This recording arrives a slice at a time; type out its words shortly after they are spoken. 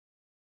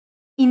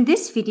In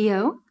this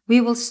video, we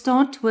will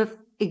start with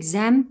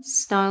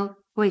exam-style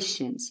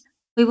questions.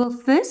 We will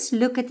first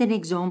look at an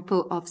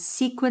example of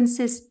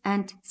sequences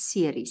and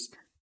series.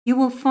 You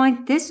will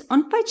find this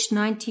on page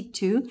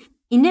 92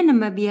 in the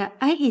Namibian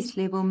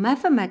AS-Level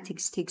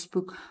Mathematics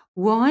textbook,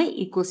 y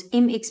equals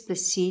mx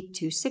plus c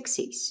to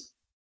success.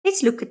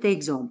 Let's look at the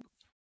example.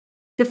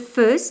 The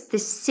first, the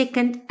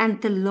second,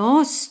 and the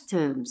last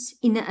terms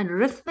in the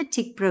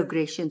arithmetic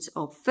progressions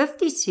are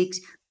 56,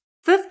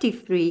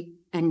 53,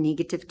 and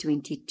negative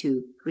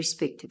 22,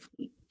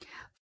 respectively.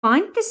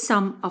 Find the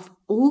sum of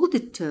all the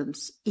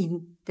terms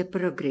in the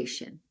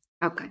progression.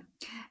 Okay,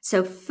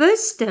 so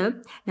first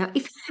term, now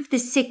if I have the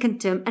second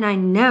term and I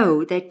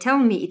know they tell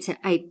me it's an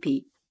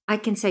AP, I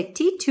can say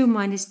T2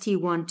 minus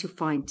T1 to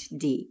find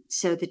D.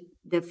 So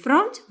the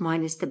front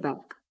minus the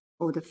back,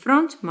 or the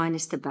front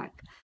minus the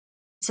back.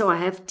 So I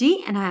have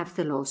D and I have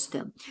the last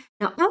term.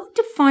 Now I want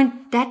to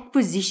find that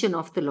position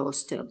of the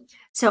last term.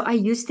 So I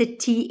use the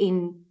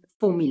Tn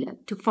formula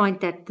to find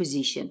that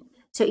position.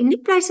 So in the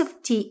place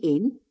of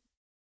Tn,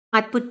 I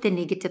put the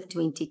negative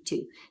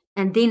 22.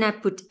 And then I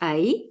put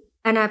A,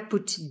 and I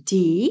put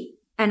D,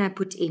 and I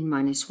put n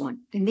minus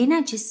 1. And then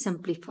I just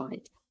simplify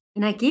it.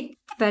 And I get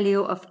the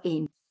value of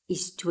n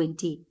is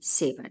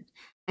 27.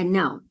 And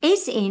now,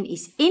 Sn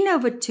is n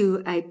over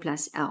 2a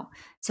plus l.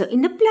 So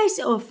in the place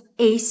of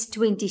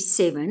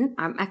S27,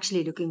 I'm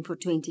actually looking for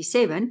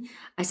 27.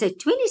 I say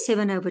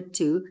 27 over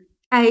 2,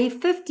 a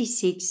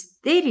 56,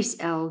 there is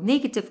l,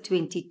 negative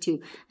 22.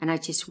 And I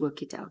just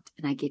work it out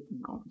and I get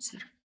my answer.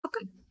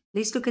 Okay,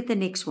 let's look at the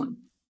next one.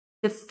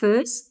 The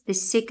first, the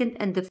second,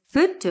 and the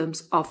third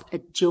terms of a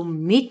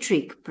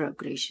geometric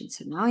progression.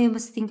 So now you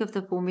must think of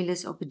the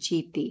formulas of a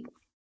GP.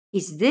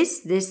 Is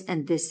this,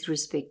 and this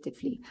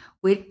respectively,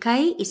 where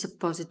k is a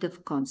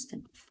positive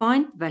constant.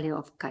 Find value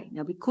of k.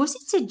 Now, because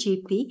it's a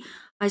GP,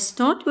 I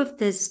start with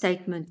the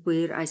statement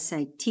where I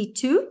say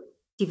T2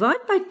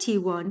 divided by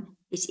T1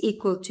 is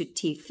equal to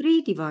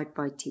T3 divided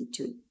by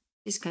T2.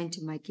 Just going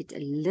to make it a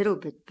little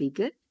bit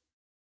bigger.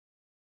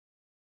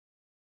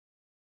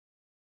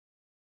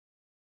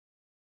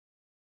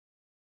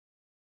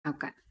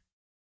 Okay.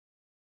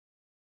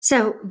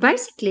 So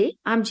basically,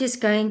 I'm just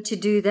going to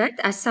do that.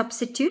 I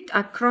substitute,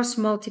 I cross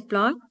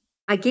multiply,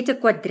 I get a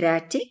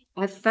quadratic,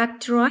 I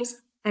factorize,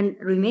 and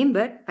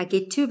remember, I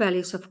get two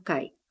values of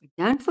k.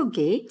 Don't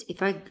forget,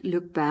 if I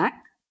look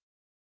back,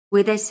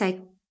 where they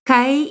say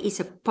k is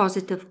a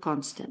positive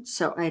constant.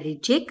 So I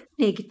reject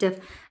negative,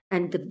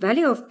 and the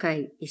value of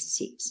k is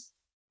 6.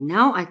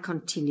 Now I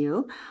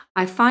continue.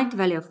 I find the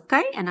value of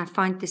k, and I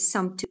find the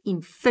sum to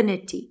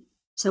infinity.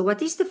 So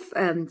what is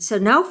the, so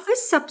now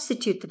first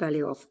substitute the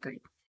value of k.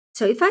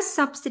 So if I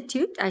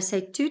substitute, I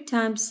say 2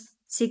 times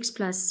 6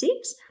 plus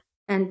 6,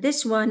 and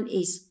this one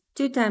is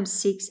 2 times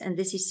 6, and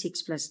this is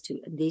 6 plus 2,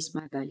 and there's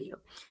my value.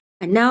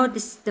 And now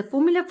the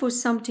formula for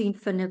sum to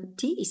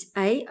infinity is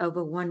a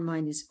over 1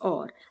 minus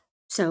r.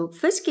 So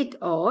first get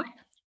r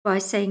by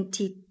saying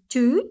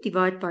T2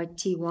 divided by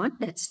T1,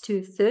 that's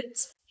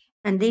 2/3,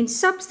 and then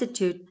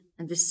substitute,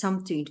 and the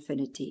sum to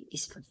infinity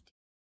is 50.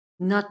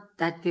 Not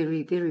that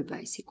very, very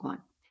basic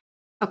one.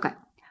 Okay,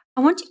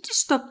 I want you to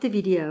stop the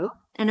video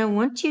and I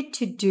want you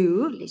to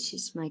do, let's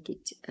just make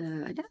it,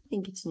 I don't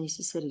think it's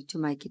necessary to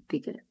make it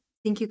bigger. I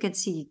think you can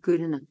see it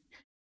good enough.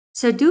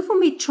 So do for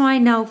me, try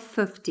now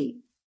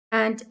 50.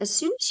 And as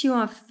soon as you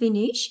are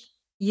finished,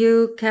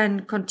 you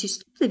can continue,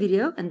 stop the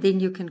video and then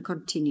you can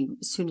continue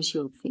as soon as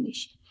you're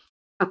finished.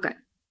 Okay.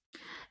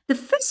 The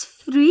first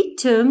 3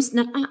 terms,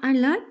 now I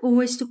like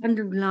always to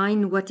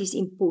underline what is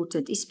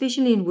important,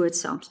 especially in word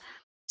sums.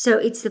 So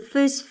it's the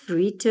first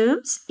 3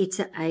 terms, it's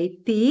an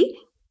AP,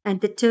 and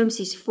the terms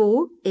is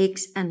 4,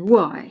 x, and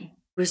y,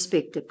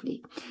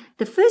 respectively.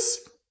 The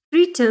first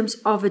 3 terms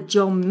of a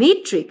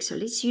geometric, so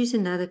let's use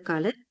another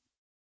color,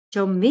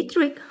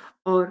 geometric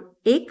are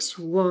x,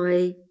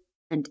 y,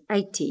 and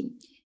 18.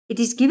 It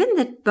is given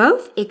that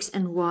both x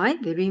and y,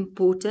 very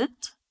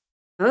important,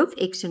 both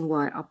x and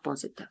y are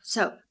positive.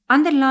 So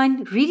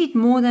underline, read it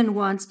more than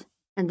once,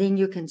 and then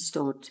you can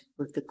start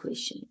with the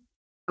question.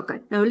 Okay,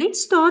 now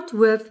let's start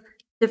with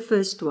the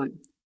first one,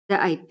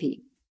 the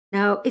AP.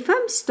 Now, if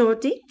I'm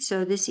starting,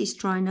 so this is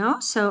try now,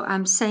 so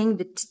I'm saying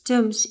the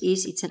terms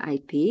is, it's an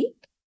AP.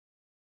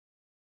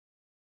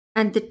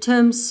 And the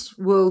terms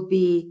will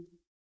be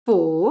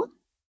 4,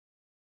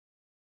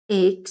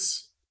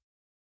 x,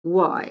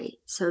 y.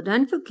 So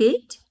don't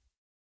forget,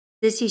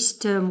 this is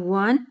term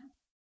 1,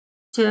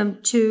 term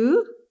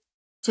 2,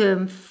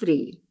 term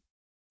 3.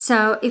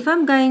 So if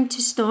I'm going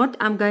to start,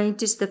 I'm going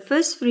to, the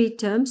first 3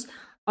 terms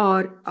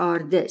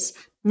are this.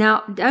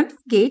 Now, don't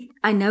forget,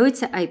 I know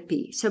it's an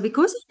AP. So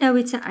because I know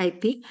it's an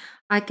AP,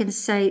 I can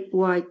say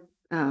y,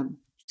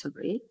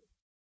 sorry,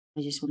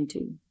 I just want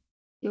to,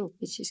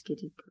 let's just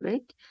get it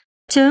correct.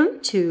 Term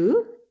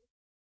 2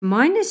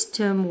 minus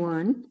term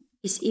 1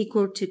 is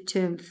equal to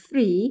term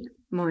 3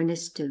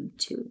 minus term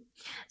 2.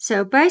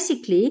 So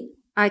basically,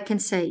 I can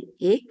say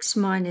x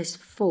minus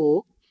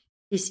 4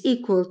 is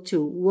equal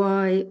to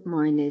y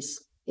minus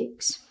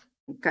x.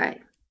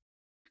 Okay.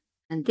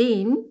 And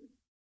then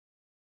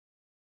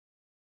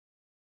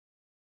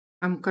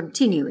I'm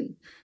continuing.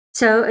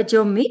 So a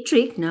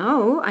geometric,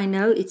 now I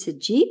know it's a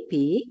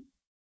GP.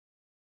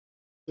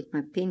 Get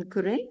my pen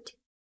correct.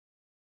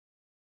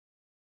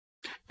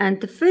 And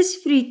the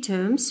first three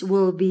terms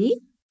will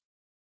be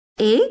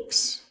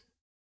X,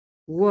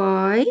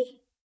 Y,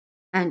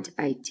 and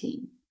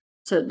 18.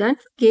 So don't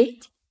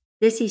forget,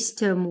 this is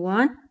term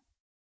 1,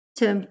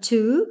 term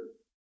 2,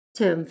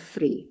 term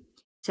 3.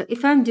 So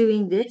if I'm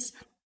doing this,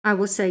 I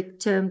will say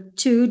term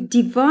 2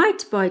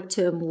 divided by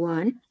term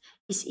 1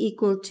 is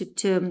equal to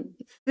term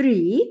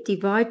 3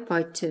 divided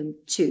by term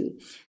 2.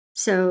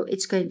 So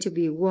it's going to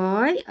be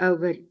y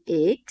over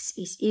x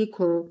is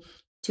equal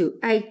to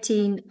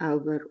 18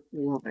 over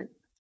y.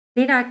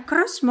 Then I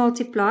cross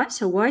multiply,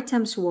 so y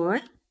times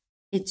y,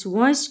 it's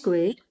y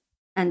squared,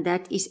 and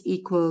that is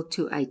equal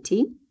to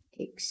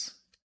 18x.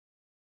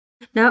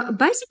 Now,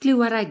 basically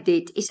what I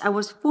did is I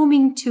was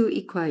forming two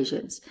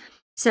equations.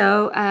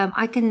 So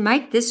I can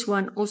make this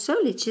one also.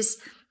 Let's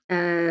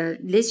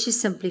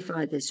just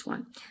simplify this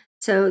one.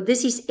 So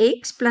this is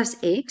x plus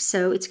x,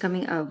 so it's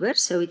coming over.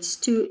 So it's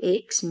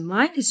 2x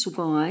minus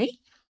y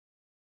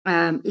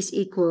is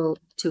equal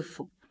to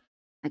 4.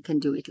 I can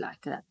do it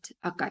like that.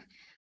 Okay.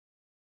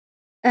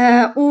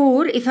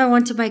 Or if I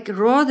want to make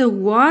rather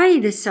y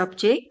the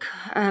subject,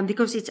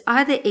 because it's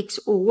either x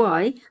or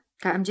y,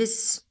 okay, I'm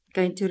just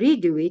going to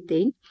redo it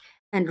then,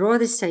 and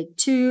rather say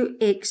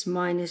 2x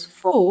minus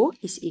 4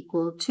 is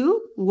equal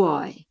to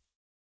y.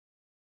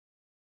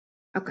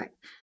 Okay,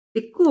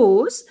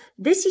 because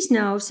this is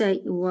now,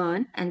 say,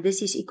 1, and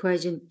this is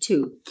equation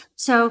 2.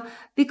 So,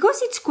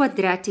 because it's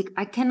quadratic,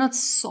 I cannot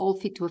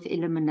solve it with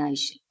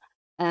elimination.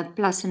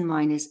 Plus and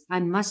minus, I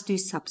must do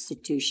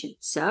substitution.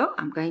 So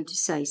I'm going to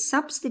say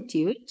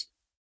substitute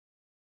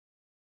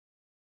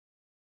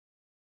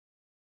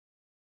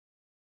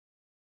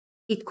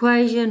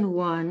equation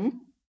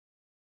 1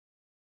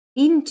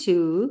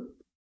 into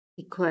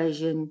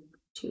equation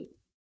 2.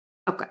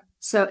 Okay,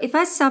 so if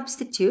I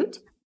substitute,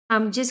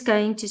 I'm just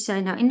going to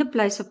say now in the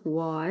place of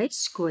y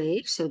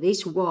squared, so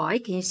there's y,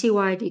 can you see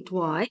why I did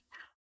y?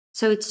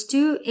 So it's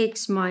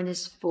 2x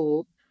minus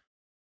 4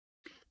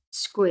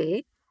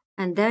 squared,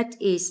 and that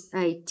is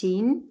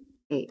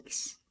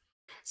 18x.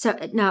 So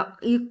now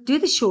you do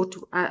the short,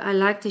 I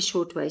like the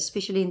short way,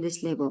 especially in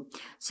this level.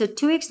 So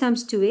 2x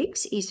times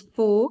 2x is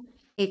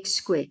 4x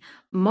squared.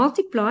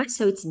 Multiply,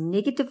 so it's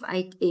negative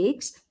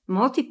 8x,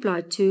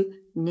 multiplied to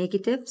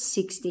negative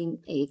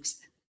 16x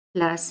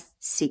plus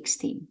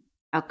 16.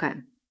 Okay.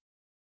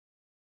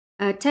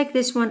 Take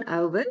this one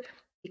over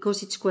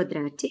because it's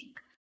quadratic.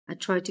 I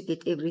try to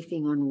get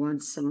everything on one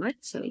side,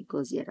 so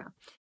equals 0.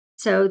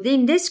 So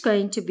then this is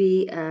going to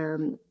be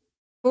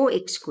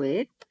 4x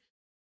squared.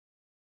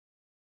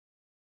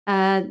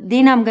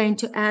 Then I'm going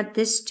to add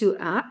this 2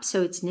 up,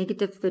 so it's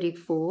negative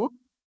 34.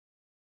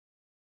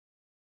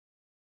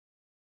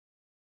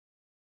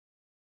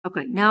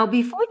 Okay, now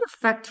before you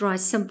factorize,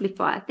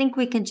 simplify, I think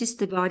we can just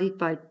divide it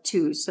by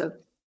 2. So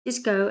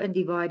just go and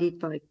divide it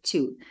by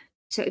 2.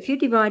 So if you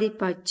divide it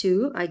by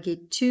 2, I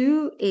get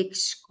 2x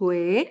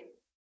squared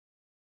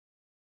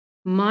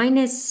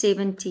minus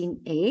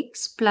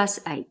 17x plus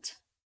 8.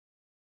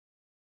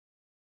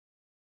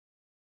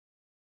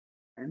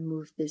 I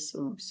move this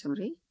off,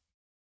 sorry.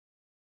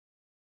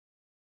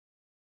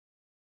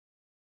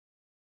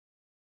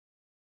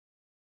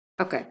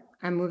 Okay,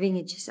 I'm moving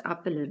it just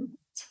up a little bit.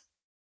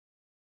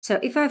 So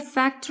if I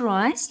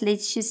factorize,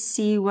 let's just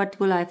see what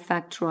will I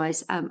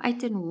factorize.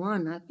 8 and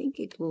 1, I think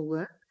it will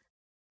work.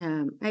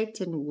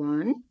 8 and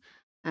 1,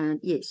 and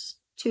yes,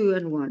 2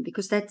 and 1,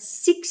 because that's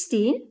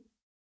 16.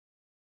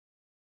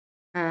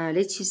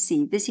 Let's just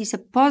see, this is a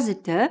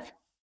positive.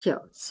 Yeah,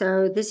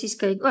 so this is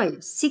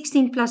going,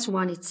 16 plus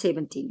 1 is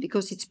 17,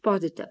 because it's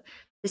positive.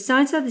 The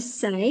signs are the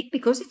same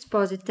because it's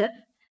positive,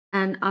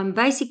 and I'm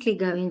basically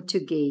going to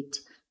get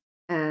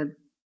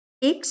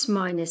x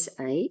minus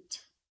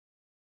 8,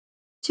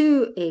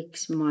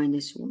 2x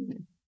minus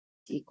 1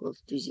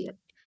 equals to 0.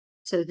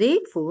 So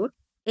therefore,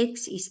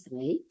 x is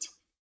 8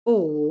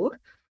 or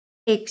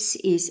x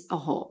is a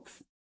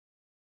half.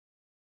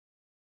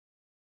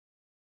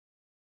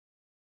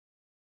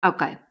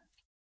 Okay.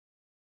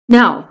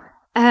 Now,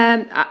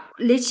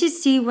 let's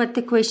just see what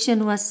the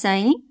question was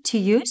saying to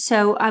you.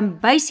 So I'm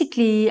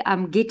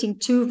getting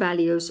 2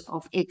 values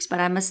of x, but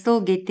I must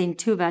still get then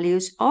 2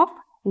 values of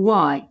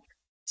y.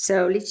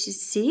 So let's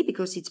just see,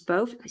 because it's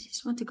both. I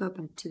just want to go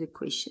back to the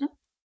question.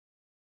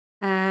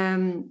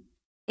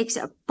 X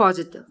are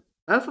positive.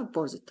 Both are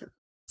positive.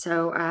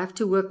 So I have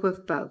to work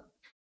with both.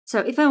 So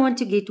if I want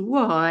to get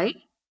y,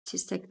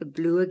 just take the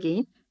blue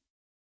again.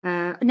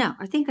 Now,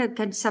 I think I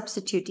can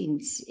substitute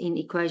in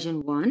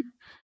equation 1.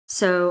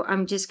 So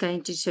I'm just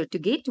going to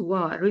get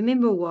y,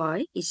 remember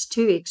y is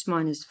 2x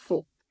minus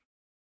 4.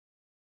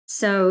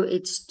 So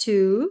it's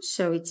 2,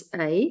 so it's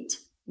 8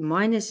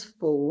 minus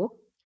 4.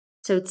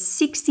 So it's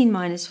 16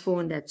 minus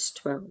 4, and that's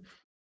 12.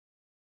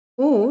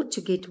 Or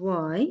to get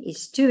y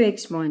is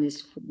 2x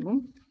minus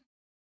 4.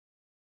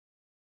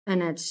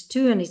 And that's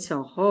 2, and it's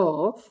a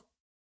half.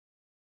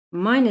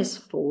 minus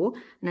 4,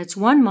 and it's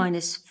 1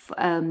 minus,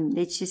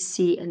 let's just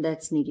see, and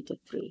that's negative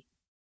 3.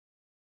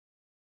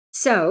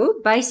 So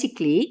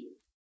basically,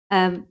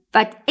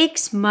 but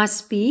x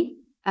must be,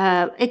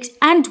 x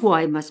and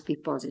y must be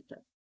positive.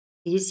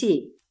 You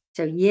see?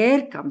 So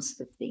here comes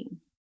the thing.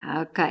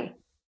 Okay.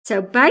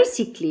 So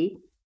basically,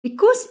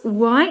 because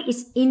y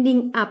is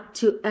ending up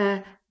to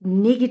a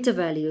negative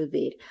value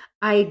there,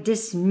 I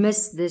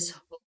dismiss this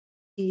whole.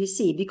 You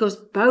see? Because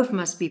both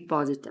must be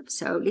positive.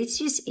 So let's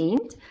just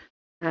end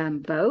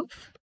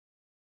both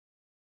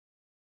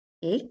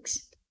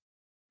x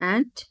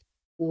and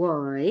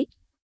y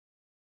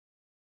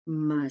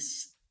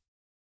must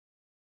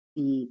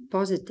be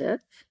positive.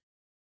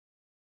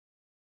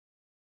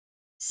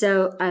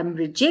 So I'm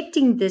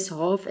rejecting this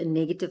half and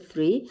negative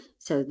 3.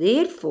 So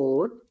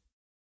therefore,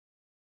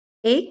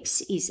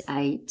 x is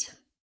 8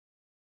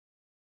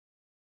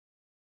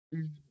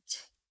 and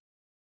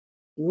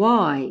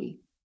y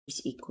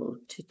is equal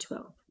to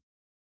 12.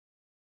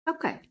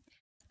 Okay.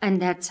 And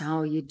that's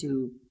how you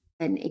do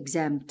an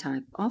exam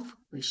type of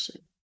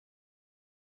question.